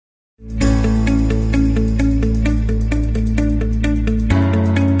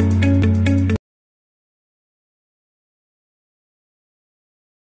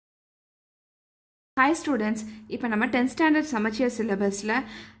Hi students, இப்போ நம்ம 10th standard Samacheer syllabusல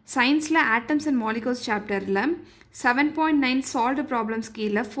scienceல atoms and molecules chapterல 7.9 solved problems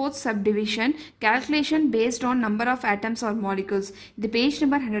கீழ 4th subdivision calculation based on number of atoms or molecules இது page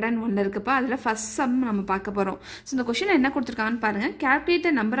number 101ல இருக்குப்பா. அதுல first sum நம்ம பார்க்க போறோம். So இந்த क्वेश्चन என்ன கொடுத்திருக்காங்கன்னு பாருங்க. Calculate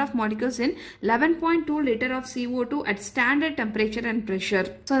the number of molecules in 11.2 liter of CO2 at standard temperature and pressure.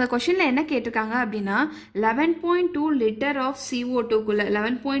 So இந்த क्वेश्चनல என்ன கேட்டிருக்காங்க அப்படினா 11.2 liter of CO2 குள்ள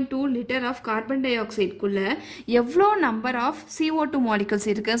 11.2 liter of carbon dioxide குள்ள எவ்வளவு number of CO2 molecules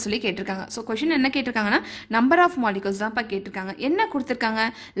இருக்குன்னு சொல்லி கேட்டிருக்காங்க. So क्वेश्चन என்ன கேட்டிருக்காங்கன்னா number of molecules தான் பா கேட்டிருக்காங்க. என்ன கொடுத்திருக்காங்க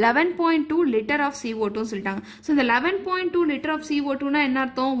 11.2 liter of CO2 சொல்லிட்டாங்க. So இந்த 11.2 liter of CO2 னா என்ன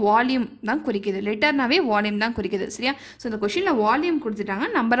அர்த்தம்? வால்யூம் தான் குறிக்குது. லிட்டர்னாவே வால்யூம் தான் குறிக்குது. சரியா? So இந்த क्वेश्चनல வால்யூம் கொடுத்துட்டாங்க,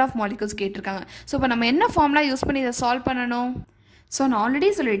 நம்பர் ஆஃப் மாலிகுல்ஸ் கேட்டிருக்காங்க. So இப்போ நம்ம என்ன ஃபார்முலா யூஸ் பண்ணி இதை சால்வ் பண்ணணும்? ஸோ நான் ஆல்ரெடி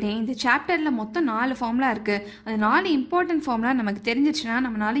சொல்லிட்டேன், இந்த சாப்டரில் மொத்தம் 4 ஃபார்முலா இருக்குது. அது 4 இம்பார்ட்டன்ட் ஃபார்முலா நமக்கு தெரிஞ்சிச்சுன்னா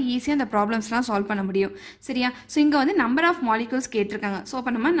நம்மளால ஈஸியாக அந்த ப்ராப்ளம்ஸ்லாம் சால்வ் பண்ண முடியும். சரியா? ஸோ இங்கே வந்து நம்பர் ஆஃப் மாலிகுல்ஸ் கேட்டிருக்காங்க. ஸோ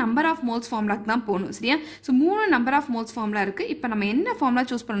அப்போ நம்ம நம்பர் ஆஃப் மோல்ஸ் ஃபார்முலாக்கு தான் போகணும். சரியா? So 3 number of moles formula இருக்குது. இப்போ நம்ம என்ன ஃபார்முலா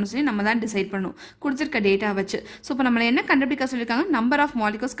சூஸ் பண்ணணும் சொல்லி நம்ம தான் டிசைட் பண்ணணும் கொடுத்துருக்க டேட்டா வச்சு. ஸோ இப்போ நம்மளை என்ன கண்டுபிடிக்க சொல்லியிருக்காங்க? நம்பர் ஆஃப்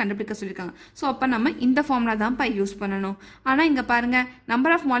மாலிகுல்ஸ் கண்டுபிடிக்க சொல்லியிருக்காங்க. ஸோ அப்போ நம்ம இந்த ஃபார்முலா தான் இப்போ யூஸ் பண்ணணும். ஆனால் இங்கே பாருங்கள்,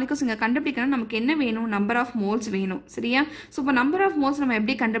 நம்பர் ஆஃப் மாலிகுல்ஸ் இங்கே கண்டுபிடிக்கணும், நமக்கு என்ன வேணும்? நம்பர் ஆஃப் மோல்ஸ் வேணும். சரியா? ஸோ இப்போ நம்பர் ஆஃப் மோல்ஸ் நம்ம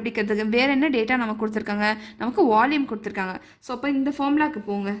எப்படி கண்டுபிடிக்கிறதுக்கு? வேற என்ன டேட்டா நமக்கு கொடுத்திருக்காங்க? நமக்கு வால்யூம் கொடுத்திருக்காங்க. சோ அப்ப இந்த ஃபார்முலாக்கு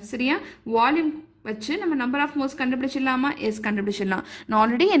போங்க. சரியா? வால்யூம் வச்சு நம்ம நம்பர் ஆஃப் மோல்ஸ் கண்டுபிடிச்சிடலாமா? எஸ், கண்டுபிடிச்சிடலாம். நான்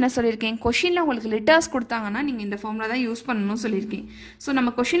ஆல்ரெடி என்ன சொல்லியிருக்கேன், கொஷினில் உங்களுக்கு லிட்டர்ஸ் கொடுத்தாங்கன்னா நீங்கள் இந்த ஃபார்முலா தான் யூஸ் பண்ணணும்னு சொல்லியிருக்கேன். ஸோ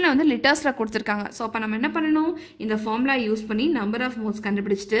நம்ம கொஷினில் வந்து லிட்டர்ஸில் கொடுத்துருக்காங்க. ஸோ அப்போ நம்ம என்ன பண்ணணும்? இந்த ஃபார்முலா யூஸ் பண்ணி நம்பர் ஆஃப் மோல்ஸ்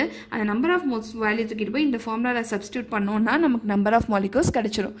கண்டுபிடிச்சிட்டு அந்த நம்பர் ஆஃப் மோல்ஸ் வேல்யூ தூக்கிட்டு போய் இந்த ஃபார்முலாவில் சப்ஸ்டியூட் பண்ணோம்னா நமக்கு நம்பர் ஆஃப் மாலிகுல்ஸ்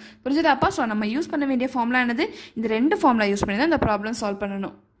கிடைச்சிடும். புரிஞ்சுதாப்பா? ஸோ நம்ம யூஸ் பண்ண வேண்டிய ஃபார்முலா என்னது? இந்த 2 ஃபார்முலா யூஸ் பண்ணி தான் இந்த ப்ராப்ளம் சால்வ்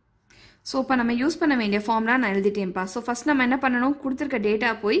பண்ணணும். ஸோ இப்போ நம்ம யூஸ் பண்ண வேண்டிய ஃபார்முலா நான் எழுதிட்டேன்ப்பா. ஸோ ஃபஸ்ட் நம்ம என்ன பண்ணணும்? கொடுத்துருக்க டேட்டா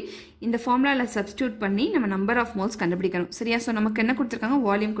போய் இந்த ஃபார்முலாவில் சப்ஸ்டியூட் பண்ணி நம்ம நம்பர் ஆஃப் மோல்ஸ் கண்டுபிடிக்கணும். சரியா? ஸோ நமக்கு என்ன கொடுத்துருக்காங்க?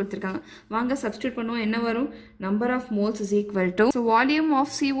 வால்யூம் கொடுத்துருக்காங்க. வாங்க சப்ஸ்டியூட் பண்ணுவோம். என்ன வரும்? Number of moles is equal to, so volume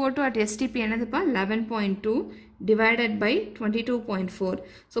of CO2 at STP என்னதுப்பா? 11.2 divided by 22.4.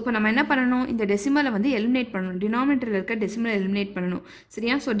 ஸோ இப்போ நம்ம என்ன பண்ணணும்? இந்த டெசிமலை வந்து எலிமினேட் பண்ணணும். டினாமினேட்டரில் இருக்க டெசிமலை எலிமினேட் பண்ணணும்.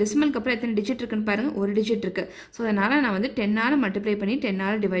 சரியா? ஸோ டெசிமலுக்கு அப்புறம் எத்தனை டிஜிட் இருக்குன்னு பாருங்கள், ஒரு டிஜிட் இருக்குது. ஸோ அதனால் நான் வந்து 10ஆல் மல்டிப்ளை பண்ணி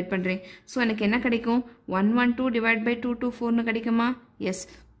 10ஆல் டிவைட் பண்ணுறேன். ஸோ எனக்கு என்ன கிடைக்கும்? 112 டிவைட் பை 224னு கிடைக்குமா? எஸ்.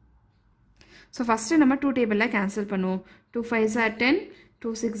 ஸோ ஃபஸ்ட்டு நம்ம 2 டேபிளில் கேன்சல் பண்ணுவோம். 2 5s are 10,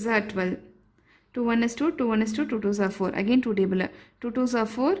 2 6s are 12, 2 1 is 2, 2 1 is 2, 2 2s are 4. Again 2 table. 2 2s are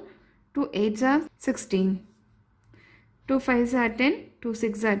 4, 2 8s are 16. 2 5s are 10, 2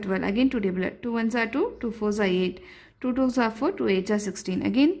 6s are 12. Again 2 table. 2 1s are 2, 2 4s are 8. 2 2s are 4, 2 8s are 16.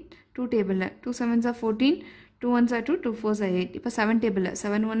 Again 2 table. 2 7s are 14, 2 1s are 2, 2 4s are 8. இப்போ 7 table.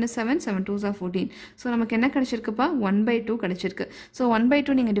 7 1 is 7, 7 2s are 14. So நமக்கு என்ன கிடைச்சிருக்குப்பா? 1/2 கிடைச்சிருக்கு. So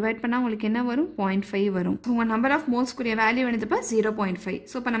 1/2 நீங்கள் divide பண்ணால் உங்களுக்கு என்ன வரும்? 0.5 வரும். உங்கள் நம்பர் ஆஃப் மோல்ஸ்க்குரிய வேல்யூ என்னதுப்பா? 0.5.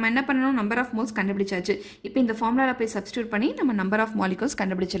 ஸோ இப்போ நம்ம என்ன பண்ணணும்? நம்பர் ஆஃப் மோல்ஸ் கண்டுபிடிச்சாச்சு. இப்போ இந்த ஃபார்முலாவில் போய் சப்ஸ்டியூட் பண்ணி நம்ம நம்பர் ஆஃப் மாலிகுல்ஸ்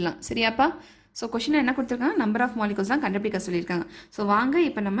கண்டுபிடிச்சிடலாம். சரியாப்பா? ஸோ கொஷின் என்ன கொடுத்துருக்காங்க? நம்பர் ஆஃப் மாலிகுல்ஸ் தான் கண்டுபிடிக்க சொல்லியிருக்காங்க. ஸோ வாங்க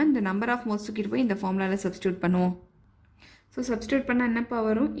இப்போ நம்ம இந்த நம்பர் ஆஃப் மோல்ஸ் தூக்கிட்டு போய் இந்த ஃபார்முலாவில் சப்ஸ்டியூட் பண்ணுவோம். ஸோ சப்ஸ்டியூட் பண்ணால் என்னப்பா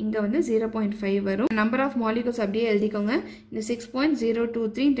வரும்? இங்கே வந்து 0.5 வரும். நம்பர் ஆஃப் மாலிகுல்ஸ் அப்படியே எழுதிக்கோங்க. இந்த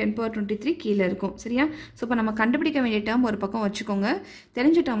 6.023 10^23 கீழே இருக்கும். சரியா? ஸோ இப்போ நம்ம கண்டுபிடிக்க வேண்டிய டேர்ம் ஒரு பக்கம் வச்சுக்கோங்க,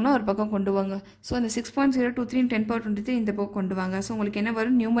 தெரிஞ்ச டேர்ம்லாம் ஒரு பக்கம் கொண்டு வாங்க. ஸோ இந்த 6.023 10^23 இந்த பக்கம் கொண்டு வாங்க. ஸோ உங்களுக்கு என்ன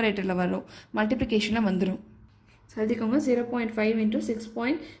வரும்? நியூமரேட்டரில் வரும், மல்டிப்ளிகேஷனில் வந்துடும். ஸோ எழுதிக்கோங்க. 0.5 into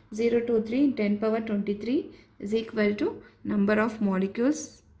 6.023 10^23 is equal to number of molecules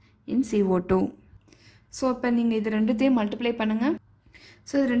in CO2. So இப்போ நீங்கள் இது ரெண்டுத்தையும் மல்டிப்ளை பண்ணுங்கள்.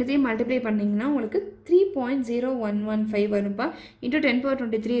 ஸோ இது ரெண்டுத்தையும் மல்டிப்ளை பண்ணிங்கன்னா உங்களுக்கு 3.0115 வரும்பா. இன்ட்டு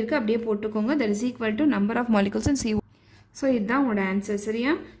 10^23 இருக்குது, அப்படியே போட்டுக்கோங்க. That is equal to number of molecules in CO2. So இதுதான் உங்களோட ஆன்சர்.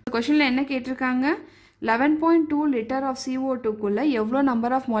 சரியா? கொஷனில் என்ன கேட்டிருக்காங்க? 11.2 லிட்டர் ஆஃப் CO2க்குள்ளே எவ்வளோ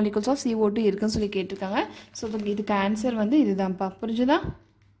number of molecules of CO2 இருக்குன்னு சொல்லி கேட்டிருக்காங்க. ஸோ இதுக்கு ஆன்சர் வந்து இதுதான்ப்பா. புரிஞ்சுதா?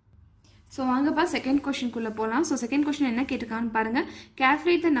 ஸோ வாங்கப்பா செகண்ட் கொஷின்குள்ளே போகலாம். ஸோ செகண்ட் கொஷின் என்ன கேட்டிருக்கான்னு பாருங்கள்.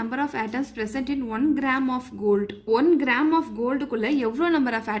 Calculate the number of atoms present in 1 gram of gold. 1 gram of goldக்குள்ளே எவ்வளோ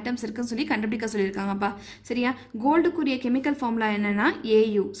நம்பர் ஆஃப் ஆட்டம்ஸ் இருக்குன்னு சொல்லி கண்டுபிடிக்க சொல்லியிருக்காங்கப்பா. சரியா? கோல்டுக்குரிய கெமிக்கல் ஃபார்முலா என்னன்னா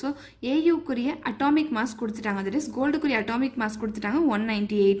AU. ஸோ AUக்குரிய அட்டாமிக் மாஸ் கொடுத்துட்டாங்க. தட் இஸ் கோல்டுக்குரிய அட்டாமிக் மாஸ் கொடுத்துட்டாங்க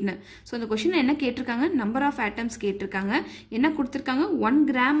 198ன்னு. ஸோ இந்த கொஷின் என்ன கேட்டிருக்காங்க? நம்பர் ஆஃப் ஆட்டம்ஸ் கேட்டிருக்காங்க. என்ன கொடுத்துருக்காங்க? 1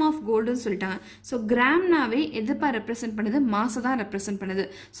 gram of goldன்னு சொல்லிட்டாங்க. ஸோ கிராம்னாவே எதுப்பா ரெப்ரசென்ட் பண்ணுது? மாஸை தான் ரெப்ரசென்ட் பண்ணுது.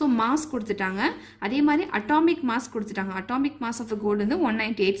 ஸோ மாஸ் கொடுத்துட்டாங்க. அதே மாதிரி அட்டாமிக் மாஸ் கொடுத்துட்டாங்க. அட்டாமிக் மாஸ் ஆஃப் கோல்டு வந்து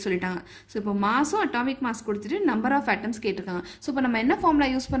 198 சொல்லிட்டாங்க. ஸோ இப்போ மாஸும் அட்டாமிக் மாஸ் கொடுத்துட்டு நம்பர் ஆஃப் ஆட்டம்ஸ் கேட்டிருக்காங்க. ஸோ இப்போ நம்ம என்ன ஃபார்முலா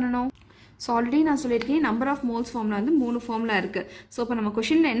யூஸ் பண்ணணும்? ஸோ ஆல்ரெடி நான் சொல்லியிருக்கேன் நம்பர் ஆஃப் மோல்ஸ் ஃபார்முலா வந்து 3 ஃபார்முலா இருக்குது. ஸோ இப்போ நம்ம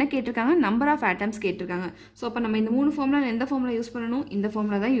கொஷினில் என்ன கேட்டிருக்காங்க, நம்பர் ஆஃப் ஆட்டம்ஸ் கேட்டிருக்காங்க. ஸோ அப்போ நம்ம இந்த 3 ஃபார்முலா எந்த ஃபார்முலா யூஸ் பண்ணணும், இந்த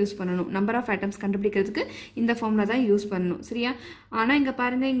ஃபார்முலா தான் யூஸ் பண்ணணும். நம்பர் ஆஃப் ஆட்டம்ஸ் கண்டுபிடிக்கிறதுக்கு இந்த ஃபார்முலா தான் யூஸ் பண்ணணும். சரியா? ஆனால் இங்கே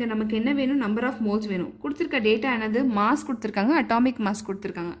பாருங்கள், இங்கே நமக்கு என்ன வேணும், நம்பர் ஆஃப் மோல்ஸ் வேணும். கொடுத்துருக்க டேட்டா என்னது, மாஸ் கொடுத்துருக்காங்க, அட்டாமிக் மாஸ்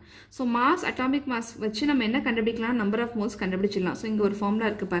கொடுத்துருக்காங்க. ஸோ மாஸ் அட்டாமிக் மாஸ் வச்சு நம்ம என்ன கண்டுபிடிக்கலாம், நம்பர் ஆஃப் மோல்ஸ் கண்டுபிடிச்சிடலாம். ஸோ இங்கே ஒரு ஃபார்முலா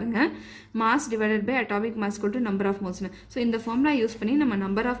இருக்குது பாருங்கள், mass divided by atomic mass கொண்டு நம்பர் ஆஃப் மோல்ஸ்னு. ஸோ இந்த ஃபார்முலா யூஸ் பண்ணி நம்ம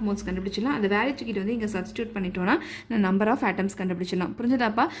நம்பர் ஆஃப் மோல்ஸ் கண்டுபிடிச்சிடலாம். அந்த வேல்யூ தூக்கிட்டு வந்து இங்கே சப்ஸ்டியூட் பண்ணிட்டோம்னா நான் நம்பர் ஆஃப் ஆட்டம்ஸ் கண்டுபிடிச்சிடலாம்.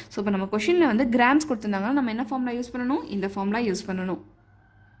 புரிஞ்சுதாப்பா? ஸோ இப்போ நம்ம கொஷினில் வந்து கிராம்ஸ் கொடுத்துருந்தாங்கன்னா நம்ம என்ன ஃபார்முலா யூஸ் பண்ணணும், இந்த ஃபார்முலா யூஸ் பண்ணணும்.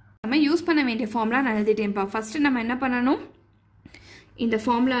 நம்ம யூஸ் பண்ண வேண்டிய ஃபார்முலா நான் எழுதிட்டேன்ப்பா. ஃபஸ்ட்டு நம்ம என்ன பண்ணணும், இந்த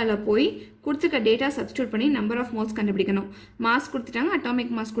ஃபார்முலாவில் போய் கொடுத்துருக்க டேட்டா சப்ஸ்டியூட் பண்ணி நம்பர் ஆஃப் மோல்ஸ் கண்டுபிடிக்கணும். மாஸ் கொடுத்துட்டாங்க,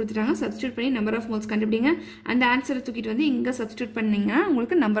 அட்டாமிக் மாஸ் கொடுத்துட்டாங்க, சப்ஸ்டியூட் பண்ணி நம்பர் ஆஃப் மோல்ஸ் கண்டுபிடிங்க. அந்த ஆன்சரை தூக்கிட்டு வந்து இங்கே சப்ஸ்டியூட் பண்ணிங்கன்னா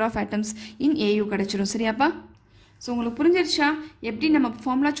உங்களுக்கு number of atoms in AU கிடச்சிரும். சரியாப்பா? ஸோ உங்களுக்கு புரிஞ்சிருச்சா எப்படி நம்ம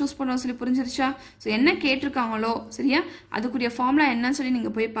ஃபார்முலா சூஸ் பண்ணோம் சொல்லி புரிஞ்சிருச்சா? ஸோ என்ன கேட்டிருக்காங்களோ சரியா, அதுக்குரிய ஃபார்முலா என்னன்னு சொல்லி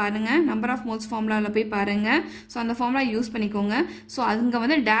நீங்கள் போய் பாருங்கள், நம்பர் ஆஃப் மோல்ஸ் ஃபார்முலாவில் போய் பாருங்கள். ஸோ அந்த ஃபார்முலா யூஸ் பண்ணிக்கோங்க. ஸோ அங்கே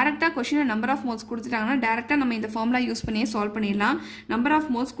வந்து டேரெக்டாக கொஷினில் நம்பர் ஆஃப் மோல்ஸ் கொடுத்துட்டாங்கன்னா டேரெக்டாக நம்ம இந்த ஃபார்முலா யூஸ் பண்ணியே சால்வ் பண்ணிடலாம். நம்பர்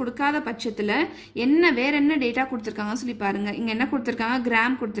ஆஃப் மோல்ஸ் கொடுக்காத பட்சத்தில் வேறு என்ன டேட்டா கொடுத்துருக்காங்கன்னு சொல்லி பாருங்கள். இங்கே என்ன கொடுத்துருக்காங்க,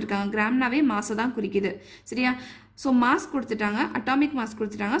 கிராம் கொடுத்துருக்காங்க. கிராம்னாவே மாசை தான் குறிக்குது. சரியா? ஸோ மாஸ் கொடுத்துட்டாங்க, அட்டாமிக் மாஸ்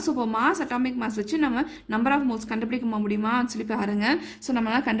கொடுத்துட்டாங்க. ஸோ இப்போ மாஸ் அட்டாமிக் மாஸ் வச்சு நம்ம நம்பர் ஆஃப் மோல்ஸ் கண்டுபிடிக்க முடியுமான்னு சொல்லி பாருங்க. ஸோ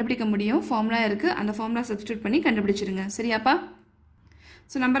நம்மளால் கண்டுபிடிக்க முடியும். ஃபார்முலா இருக்குது, அந்த ஃபார்முலா சப்ஸ்டியூட் பண்ணி கண்டுபிடிச்சிருங்க. சரியாப்பா?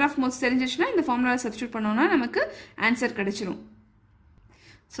 ஸோ நம்பர் ஆஃப் மோல்ஸ் தெரிஞ்சிச்சுன்னா இந்த ஃபார்முலாவை சப்ஸ்டியூட் பண்ணோம்னா நமக்கு ஆன்சர் கிடைச்சிரும்.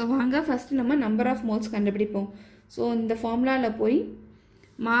 ஸோ வாங்க ஃபஸ்ட்டு நம்ம நம்பர் ஆஃப் மோல்ஸ் கண்டுபிடிப்போம். ஸோ இந்த ஃபார்முலாவில் போய்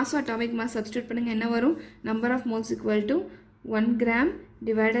மாஸ் அட்டாமிக் மாஸ் சப்ஸ்டியூட் பண்ணுங்கள். என்ன வரும், number of moles equal to 1 gram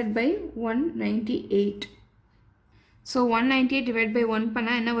divided by 198. So 198 divide by 1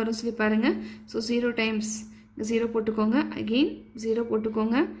 பண்ணால் என்ன வரும் சொல்லி பாருங்கள். ஸோ 0 டைம்ஸ் 0 போட்டுக்கோங்க, அகெயின் 0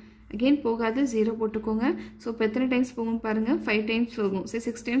 போட்டுக்கோங்க, அகெயின் போகாது 0 போட்டுக்கோங்க. ஸோ இப்போ எத்தனை டைம்ஸ் போகும் பாருங்கள், 5 டைம்ஸ் போகும். ஸோ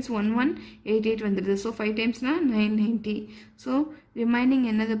 6 டைம்ஸ் 1188 வந்துடுது. ஸோ 5 டைம்ஸ்னால் 990. ஸோ ரிமைனிங்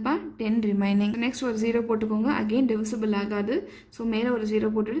என்னதுப்பா, 10 ரிமைனிங். நெக்ஸ்ட் ஒரு 0 போட்டுக்கோங்க, அகெயின் டிவிசிபிள் ஆகாது. ஸோ மேலே ஒரு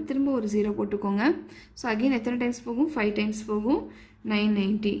 0 போட்டுட்டு திரும்ப ஒரு 0 போட்டுக்கோங்க. ஸோ அகெயின் எத்தனை டைம்ஸ் போகும், 5 டைம்ஸ் போகும்,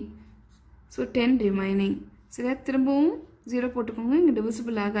 990. So 10 remaining. சரியா? திரும்பவும் 0 போட்டுக்கோங்க, இங்கே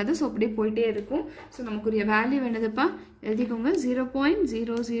டிவிசிபிள் ஆகாது. ஸோ அப்படியே போயிட்டே இருக்கும். ஸோ நமக்குரிய வேல்யூ என்னதுப்பா, எழுதிக்கோங்க,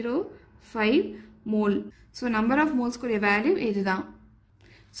 0.005 mole. So number of மோல்ஸ்க்குரிய value இதுதான்.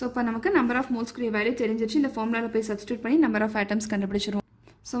 ஸோ இப்போ நமக்கு நம்பர் ஆஃப் மோல்ஸ்க்குரிய வேல்யூ தெரிஞ்சிருச்சு. இந்த ஃபார்முலாவில் போய் சப்ஸ்டியூட் பண்ணி நம்பர் ஆஃப் ஆட்டம்ஸ் கண்டுபிடிச்சிருவோம்.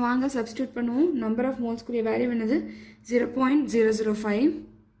 ஸோ வாங்க சப்ஸ்டியூட் பண்ணுவோம். நம்பர் ஆஃப் மோல்ஸ்க்குரிய வேல்யூ என்னது, 0.005.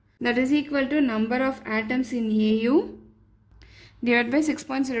 That is equal to number of atoms in AU divided by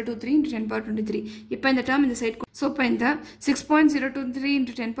 6.023 into 10 power 23. இப்போ இந்த டேர்ம் இந்த சைட். ஸோ இப்போ இந்த 6.023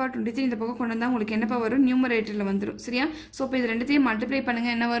 into 10 power 23 இந்த பக்கம் கொண்டு வந்தால் உங்களுக்கு என்னப்பா வரும், நியூமரேட்டரில் வந்துடும். சரியா? ஸோ இப்போ இது ரெண்டுத்தையும் மல்டிப்ளை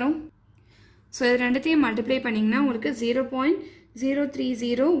பண்ணுங்கள், என்ன வரும். ஸோ இது ரெண்டுத்தையும் மல்டிப்ளை பண்ணிங்கன்னா உங்களுக்கு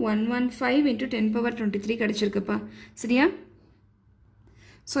 0.030115 into 10 power 23 கிடச்சிருக்குப்பா. சரியா?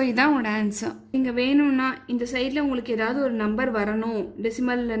 ஸோ இதான் உங்களோட ஆன்சர். நீங்கள் வேணும்னா இந்த சைடில் உங்களுக்கு ஏதாவது ஒரு நம்பர் வரணும்,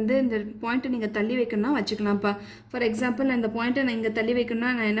 டெசிமல்லேருந்து இந்த பாயிண்ட்டை நீங்கள் தள்ளி வைக்கணும்னா வச்சுக்கலாம்ப்பா. ஃபார் எக்ஸாம்பிள் நான் இந்த பாயிண்ட்டை நான் இங்கே தள்ளி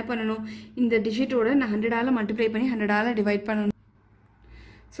வைக்கணும்னா நான் என்ன பண்ணணும், இந்த டிஜிட்டோட நான் 100ஆல் மல்டிப்ளை பண்ணி 100ஆல் டிவைட் பண்ணணும்.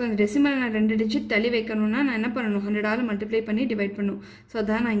 ஸோ இந்த டெசிமல் நான் 2 டிஜிட் தள்ளி வைக்கணும்னா நான் என்ன பண்ணணும், 100ஆல் மல்டிப்ளை பண்ணி டிவைட் பண்ணணும். ஸோ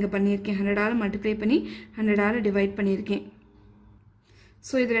அதான் நான் இங்கே பண்ணியிருக்கேன், 100ஆல் மல்டிப்ளை பண்ணி 100ஆல் டிவைட் பண்ணியிருக்கேன்.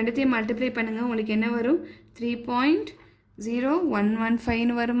 ஸோ இது ரெண்டுத்தையும் மல்டிப்ளை பண்ணுங்கள், உங்களுக்கு என்ன வரும்,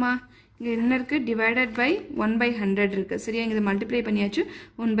 3.0115 வருமா. இங்கே என்ன இருக்குது, டிவைடட் பை 1/100 இருக்குது. சரியா? இங்கே மல்டிப்ளை பண்ணியாச்சு,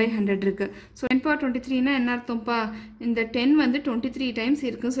 1/100 இருக்குது. ஸோ 10 power 23னா என்ன அர்த்தம்ப்பா, இந்த 10 வந்து 23 டைம்ஸ்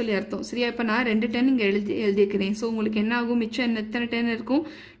இருக்குன்னு சொல்லி அர்த்தம். சரியா? இப்போ நான் 2 10 இங்கே எழுதிக்கிறேன். ஸோ உங்களுக்கு என்ன ஆகும், மிச்சம் எத்தனை 10 இருக்கும்,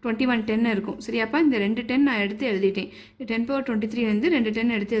 21 10 இருக்கும். சரியாப்பா? இந்த 2 10 நான் எடுத்து எழுதிட்டேன். 10 power 23 வந்து 2 10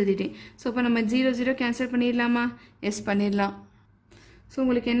 எடுத்து எழுதிட்டேன். ஸோ இப்போ நம்ம 0 0 கேன்சல் பண்ணிடலாமா, எஸ் பண்ணிடலாம். ஸோ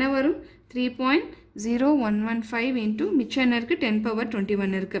உங்களுக்கு என்ன வரும், 3.0115 இன்ட்டு மிச்சம் என்ன இருக்குது, 10 power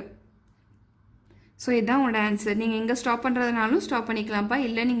 21 இருக்குது. ஸோ இதுதான் உங்களோட ஆன்சர். நீங்கள் எங்கே ஸ்டாப் பண்ணுறதுனாலும் ஸ்டாப் பண்ணிக்கலாம்ப்பா,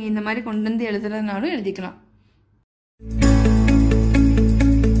 இல்லை நீங்கள் இந்த மாதிரி கொண்டு வந்து எழுதுறதுனாலும் எழுதிக்கலாம்.